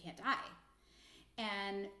 you can't die.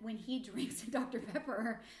 And when he drinks a Dr.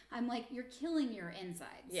 Pepper, I'm like, you're killing your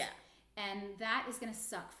insides. Yeah. And that is going to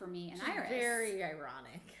suck for me and Which is Iris. very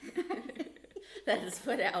ironic. That is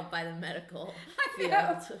put out by the medical I field.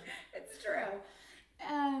 know. It's true.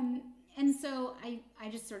 And so I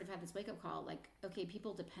just sort of had this wake-up call, like, okay,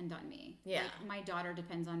 people depend on me. Yeah. Like, my daughter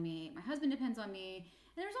depends on me. My husband depends on me.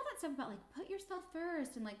 And there's all that stuff about, like, put yourself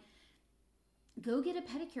first and, like, go get a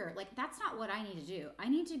pedicure. Like, that's not what I need to do. I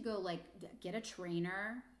need to go, like, get a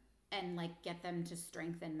trainer and, like, get them to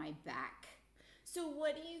strengthen my back. So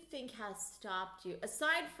what do you think has stopped you,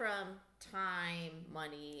 aside from time,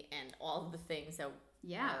 money, and all of the things that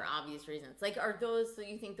are obvious reasons? Like, are those, so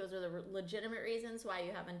you think those are the legitimate reasons why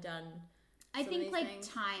you haven't done I some of think, these like, things?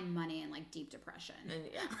 time, money, and, like, deep depression. And,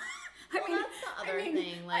 yeah. I Well, that's the other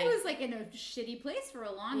thing. Like, I was, like, in a shitty place for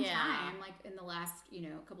a long Yeah. time, like, in the last,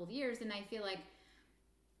 couple of years, and I feel like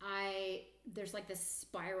there's, like, this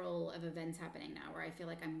spiral of events happening now where I feel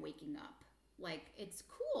like I'm waking up. Like, it's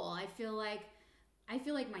cool. I feel like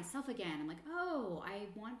myself again. I'm like, oh, I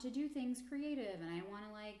want to do things creative, and I want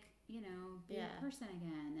to, like, be a person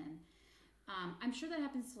again. And I'm sure that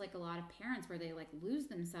happens to, like, a lot of parents where they, like, lose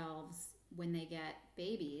themselves when they get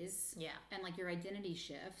babies. Yeah. And, like, your identity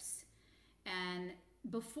shifts. And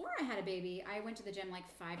before I had a baby, I went to the gym, like,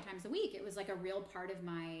 5 times a week. It was, like, a real part of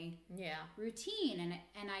my routine.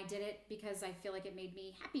 And I did it because I feel like it made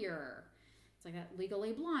me happier. It's like that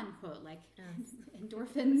Legally Blonde quote, like,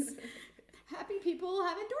 endorphins. Happy people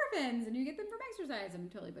have endorphins, and you get them from exercise. I'm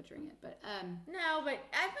totally butchering it, but no, but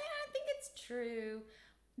I think it's true.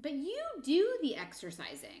 But you do the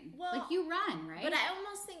exercising, Well, like you run, right? But I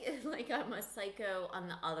almost think like I'm a psycho on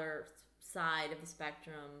the other side of the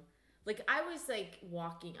spectrum. Like, I was, like,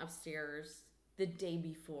 walking upstairs the day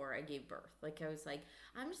before I gave birth. Like, I was like,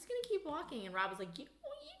 I'm just gonna keep walking, and Rob was like, you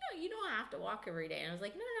don't have to walk every day. And I was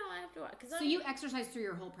like, no, I have to walk. So you exercise through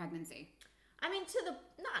your whole pregnancy. I mean, to the,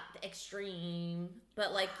 not the extreme,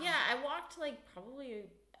 but, like, yeah, I walked, like, probably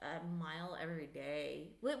a mile every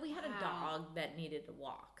day. We had a dog that needed to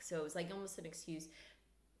walk, so it was, like, almost an excuse.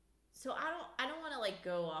 So I don't want to, like,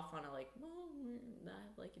 go off on a, like, well, I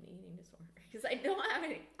have, like, an eating disorder, because I don't have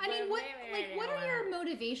any. I mean, what are your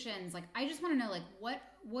motivations? Like, I just want to know, like,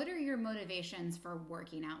 what are your motivations for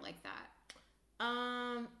working out like that?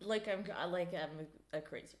 Like I'm a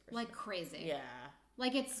crazy person. Like crazy. Yeah.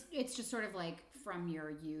 Like it's just sort of like from your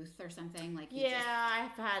youth or something. Like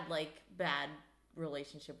I've had, like, bad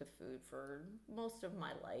relationship with food for most of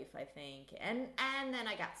my life, I think, and then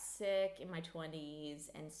I got sick in my 20s,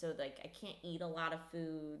 and so, like, I can't eat a lot of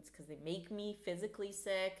foods because they make me physically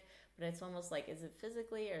sick. But it's almost like, is it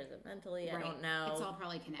physically or is it mentally? Right. I don't know. It's all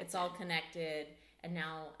probably connected. It's all connected. And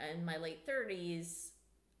now in my late 30s,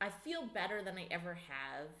 I feel better than I ever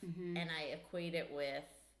have, and I equate it with,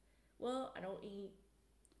 well, I don't eat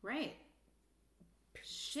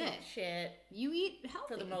shit. You eat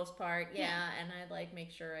healthy for the most part, yeah. And I, like, make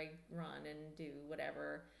sure I run and do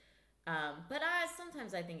whatever. But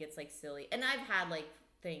sometimes I think it's, like, silly. And I've had, like,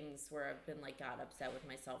 things where I've been, like, got upset with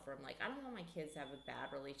myself, where I'm like, I don't want my kids to have a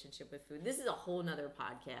bad relationship with food. This is a whole nother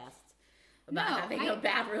podcast about having a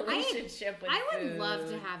bad relationship with food. I would love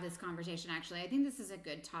to have this conversation, actually. I think this is a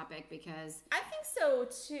good topic because I think so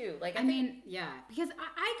too. Like, I mean, yeah, because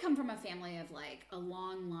I come from a family of, like, a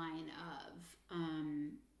long line of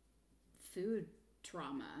food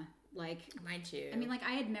trauma. Like, mine too. I mean, like,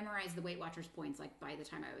 I had memorized the Weight Watchers points, like, by the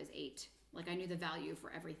time I was 8. Like, I knew the value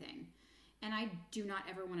for everything. And I do not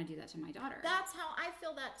ever want to do that to my daughter. That's how I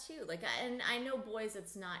feel that too. Like, and I know boys,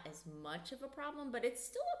 it's not as much of a problem, but it's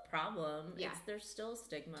still a problem. Yeah. There's still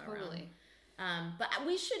stigma Totally. around. But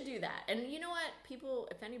we should do that. And you know what? People,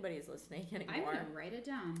 if anybody is listening anymore. I'm going to write it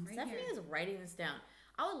down right Stephanie here. is writing this down.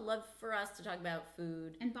 I would love for us to talk about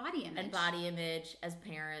food. And body image. And body image as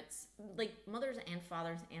parents. Like, mothers and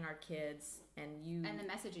fathers and our kids. And the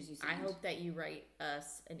messages you send. I hope that you write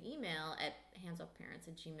us an email at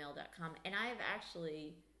handsoffparents@gmail.com. And I have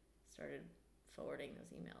actually started forwarding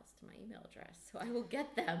those emails to my email address, so I will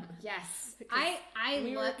get them. Yes. We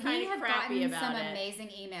we have crappy gotten some about it. amazing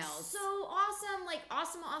emails. So awesome, like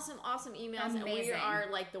awesome emails. Amazing. And we are,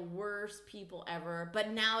 like, the worst people ever.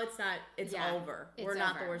 But now it's not. It's over. It's We're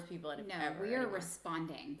not over. the worst people ever. No, we are anymore.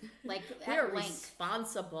 responding. Like, We at are length.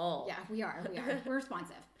 responsible. Yeah, we are. We're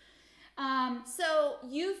responsive. So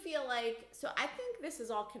you feel like, so I think this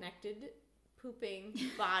is all connected. Pooping,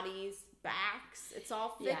 bodies, backs. It's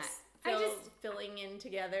all fixed. Yeah. Filling in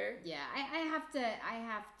together. Yeah, I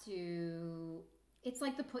have to. It's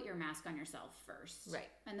like the put your mask on yourself first. Right.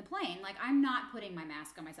 And the plane, like, I'm not putting my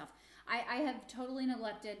mask on myself. I have totally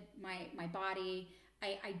neglected my body.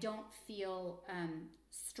 I don't feel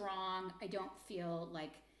strong. I don't feel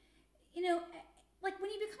like, you know, like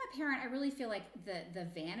when you become a parent, I really feel like the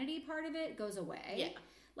vanity part of it goes away. Yeah.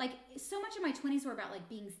 Like so much of my 20s were about like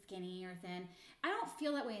being skinny or thin. I don't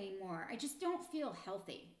feel that way anymore. I just don't feel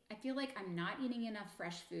healthy. I feel like I'm not eating enough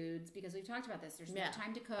fresh foods because we've talked about this. There's no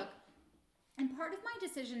time to cook. And part of my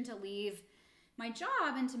decision to leave my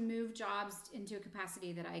job and to move jobs into a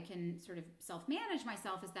capacity that I can sort of self-manage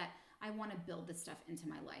myself is that I want to build this stuff into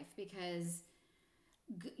my life because,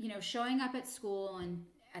 you know, showing up at school and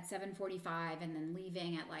at 7:45 and then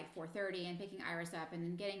leaving at like 4:30 and picking Iris up and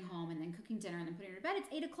then getting home and then cooking dinner and then putting her to bed, it's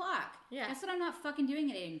 8 o'clock. Yeah. That's what I'm not fucking doing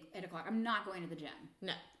at 8 o'clock. I'm not going to the gym.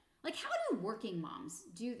 No. Like, how do working moms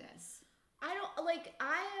do this? I don't, like,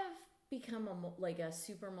 I have become a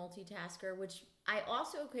super multitasker, which I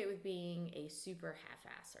also equate with being a super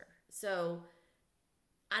half-asser. So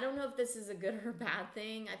I don't know if this is a good or bad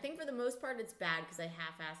thing. I think for the most part it's bad because I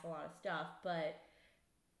half-ass a lot of stuff, but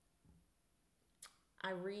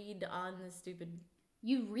I read on the stupid...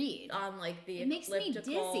 You read? On, like, the It makes me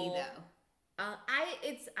dizzy, though. I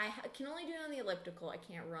can only do it on the elliptical. I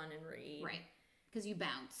can't run and read. Right. Because you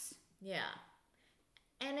bounce. Yeah.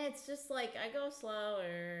 And it's just like, I go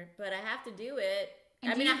slower, but I have to do it.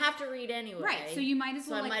 And I have to read anyway. Right, so you might as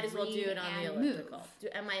well, I might as well do it on the elliptical.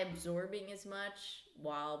 Move. Am I absorbing as much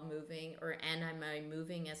while moving, and am I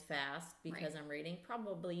moving as fast because I'm reading?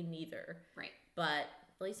 Probably neither. Right. But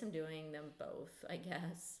at least I'm doing them both, I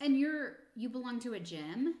guess. And you belong to a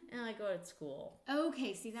gym? And I go to school.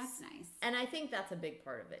 Okay, see, that's nice. And I think that's a big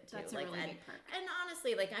part of it, too. That's a really big part. And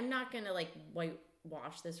honestly, like, I'm not going to, like,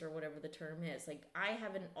 whitewash this or whatever the term is. Like, I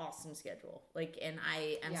have an awesome schedule. Like, and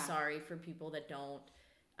I am sorry for people that don't.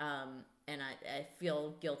 And I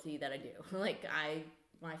feel guilty that I do. Like,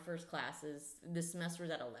 my first class is this semester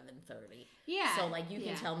is at 11:30. Yeah. So like you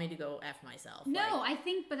can tell me to go F myself. No, like,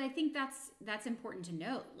 I think that's important to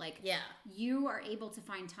note. Like, you are able to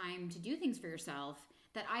find time to do things for yourself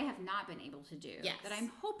that I have not been able to do. Yes. That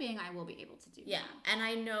I'm hoping I will be able to do. Yeah. now. And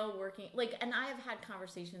I know and I have had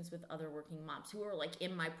conversations with other working moms who are like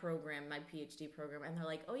in my program, my PhD program, and they're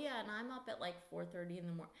like, oh yeah, and I'm up at like 4:30 in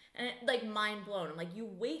the morning. And it, like mind blown. I'm like, you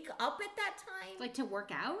wake up at that time? Like to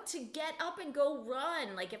work out? To get up and go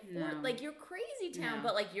run. Like at four, like you're crazy town, No.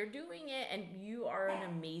 but like you're doing it and you are an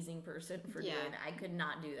amazing person for doing it. I could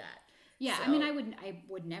not do that. Yeah, So- I mean I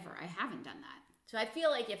would never. I haven't done that. So I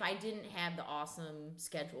feel like if I didn't have the awesome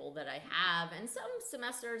schedule that I have, and some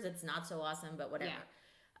semesters it's not so awesome, but whatever.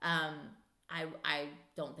 I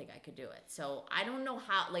don't think I could do it. So I don't know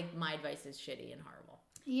how. Like my advice is shitty and horrible.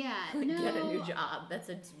 Yeah, Like, no. get a new job. That's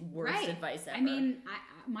the worst advice ever. I mean,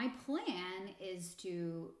 my plan is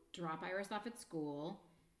to drop Iris off at school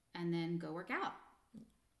and then go work out.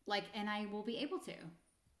 Like, and I will be able to.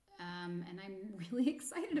 And I'm really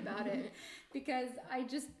excited about it because I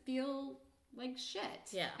just feel like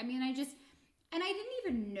shit. Yeah. I mean, and I didn't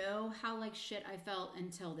even know how like shit I felt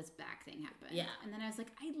until this back thing happened. Yeah. And then I was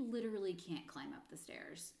like, I literally can't climb up the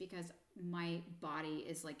stairs because my body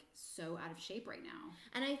is like so out of shape right now.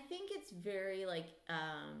 And I think it's very like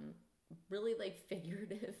really like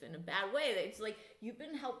figurative in a bad way. It's like you've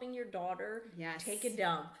been helping your daughter take a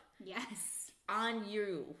dump Yes. on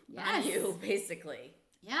you. Yes. On you, basically.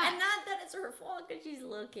 Yeah. And not that it's her fault because she's a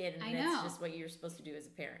little kid and I know. it's just what you're supposed to do as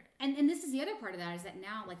a parent. And this is the other part of that is that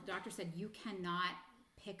now, like the doctor said, you cannot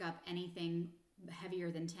pick up anything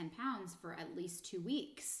heavier than 10 pounds for at least 2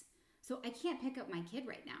 weeks. So I can't pick up my kid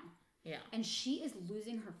right now. Yeah. And she is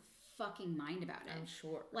losing her fucking mind about it. I'm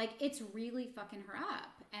sure. Like it's really fucking her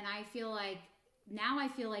up. And I feel like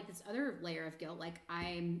this other layer of guilt. Like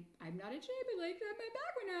I'm not in shape and like my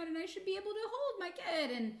back went out and I should be able to hold my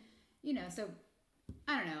kid. And you know, so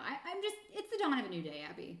I don't know. It's the dawn of a new day,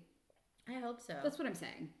 Abby. I hope so. That's what I'm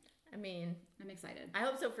saying. I mean, I'm excited. I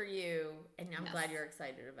hope so for you, and I'm Yes. glad you're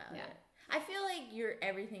excited about Yeah. it. I feel like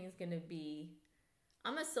everything is going to be...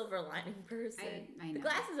 I'm a silver lining person. I know. The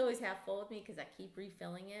glass is always half full with me because I keep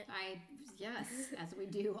refilling it. Yes, as we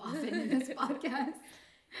do often in this podcast.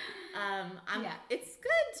 It's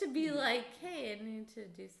good to be like, hey, I need to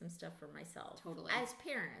do some stuff for myself. Totally. As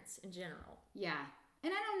parents in general. Yeah.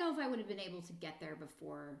 And I don't know if I would have been able to get there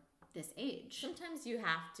before this age. Sometimes you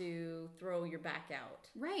have to throw your back out.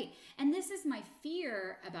 Right. And this is my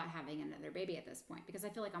fear about having another baby at this point because I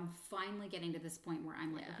feel like I'm finally getting to this point where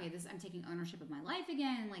I'm like, okay, I'm taking ownership of my life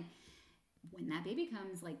again. Like when that baby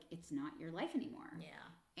comes, like it's not your life anymore.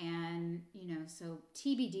 Yeah. And, you know, so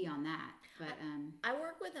TBD on that. But I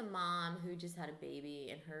work with a mom who just had a baby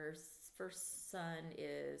and her first son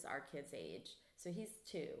is our kid's age. So he's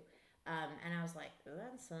 2. And I was like, does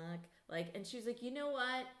that suck? Like, and she was like, you know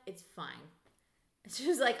what? It's fine. She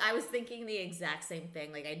was like, I was thinking the exact same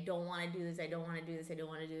thing. Like, I don't want to do this. I don't want to do this. I don't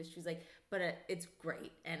want to do this. She was like, but it's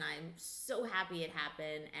great. And I'm so happy it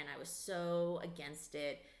happened. And I was so against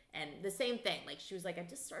it. And the same thing. Like, she was like, I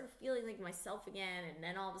just started feeling like myself again. And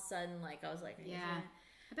then all of a sudden, like, I was like, Yeah.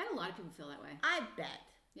 I bet a lot of people feel that way. I bet.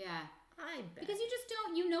 Yeah. I bet. Because you just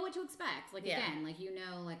don't, you know what to expect. Like, Yeah. again, like, you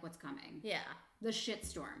know, like, what's coming. Yeah. The shit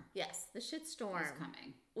storm Yes, the shit storm is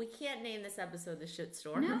coming. We can't name this episode the shit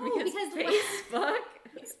storm. No, because Facebook.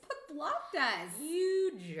 Facebook blocked us.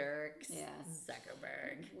 You jerks. Yes.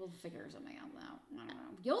 Zuckerberg. We'll figure something out now. I don't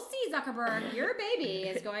know. You'll see, Zuckerberg. Your baby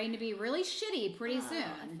is going to be really shitty pretty soon.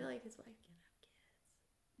 I feel like his wife can have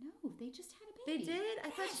kids. No, they just had a They baby. did? I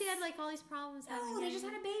thought she had like all these problems having No, they just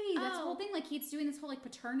had a baby. That's the Oh. whole thing. Like, he's doing this whole, like,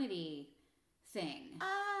 paternity thing.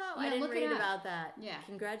 Oh, Yeah, I didn't look it read up. about that. Yeah.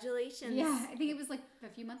 Congratulations. Yeah, I think it was, like, a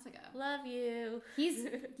few months ago. Love you. He's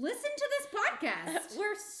listened to this podcast.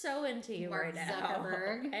 We're so into you Mark right now.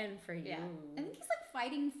 Zuckerberg. And for you. Yeah. I think he's, like,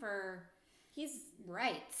 fighting for He's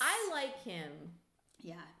rights. I like him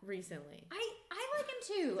Yeah. recently. I like him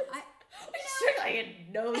too. We just took like a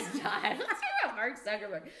nosedive. Let's talk about Mark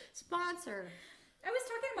Zuckerberg. Sponsor. I was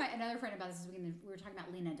talking to another friend about this weekend. We were talking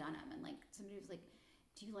about Lena Dunham, and like somebody was like,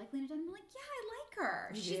 "Do you like Lena Dunham?" I'm like, "Yeah, I like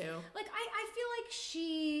her." You She's do? like, I feel like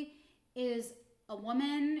she is a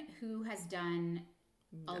woman who has done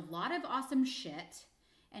a lot of awesome shit,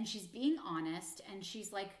 and she's being honest, and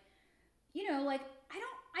she's like, you know, like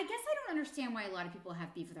I guess I don't understand why a lot of people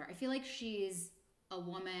have beef with her. I feel like she's a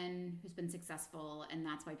woman who's been successful, and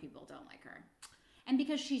that's why people don't like her. And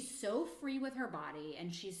because she's so free with her body,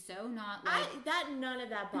 and she's so not like none of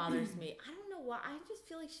that bothers me. I don't know why. I just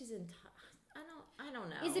feel like she's in. I don't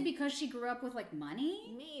know. Is it because she grew up with like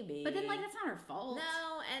money? Maybe. But then like that's not her fault.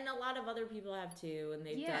 No, and a lot of other people have too, and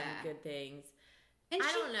they've done Yeah. good things. And I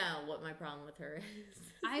don't know what my problem with her is.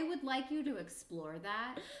 I would like you to explore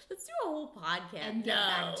that Let's do a whole podcast and get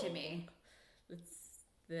back to me.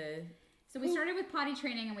 So we started with potty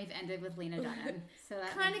training and we've ended with Lena Dunham. So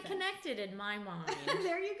that kind of makes sense. connected in my mind.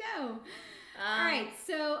 There you go. All right,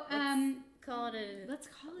 so Call it a. let's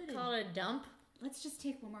call it a dump. Let's just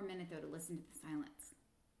take one more minute though to listen to the silence.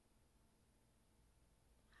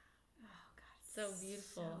 Oh God, So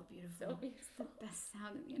beautiful. So beautiful. So beautiful. It's the best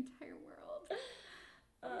sound in the entire world.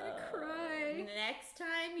 I'm gonna cry. Next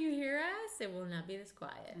time you hear us, it will not be this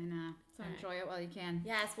quiet. I know. So All right. enjoy it while you can.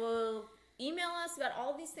 Yes, well, email us about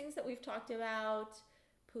all these things that we've talked about.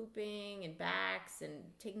 Pooping and backs and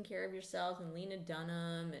taking care of yourself and Lena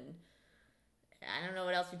Dunham and I don't know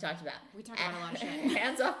what else we talked about. We talked about a lot of shit.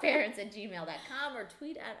 handsoffparents@gmail.com or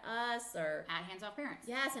tweet at us or At Hands Off Parents.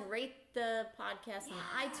 yes, and rate the podcast on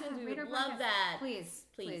iTunes. We rate would our love podcast. that. Please.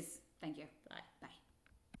 Please. Please. Thank you. Bye. Bye.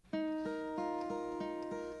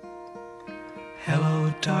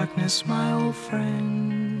 Hello, darkness, my old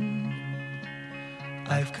friend.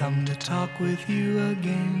 I've come to talk with you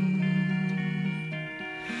again.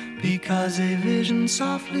 Because a vision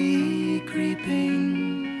softly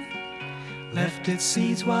creeping left its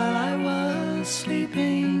seeds while I was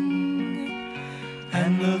sleeping.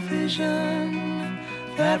 And the vision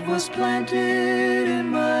that was planted in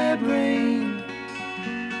my brain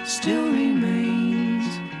still remains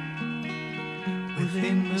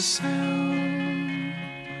within the sound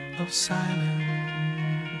of silence.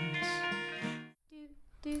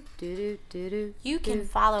 You can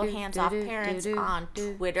follow Hands Off Parents on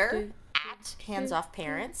Twitter at Hands Off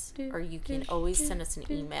Parents, or you can always send us an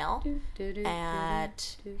email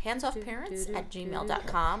at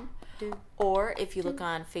handsoffparents@gmail.com. Or if you look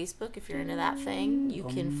on Facebook, if you're into that thing, you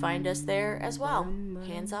can find us there as well.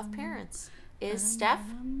 Hands Off Parents is Steph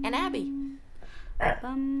and Abby.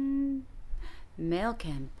 Mail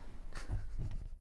camp.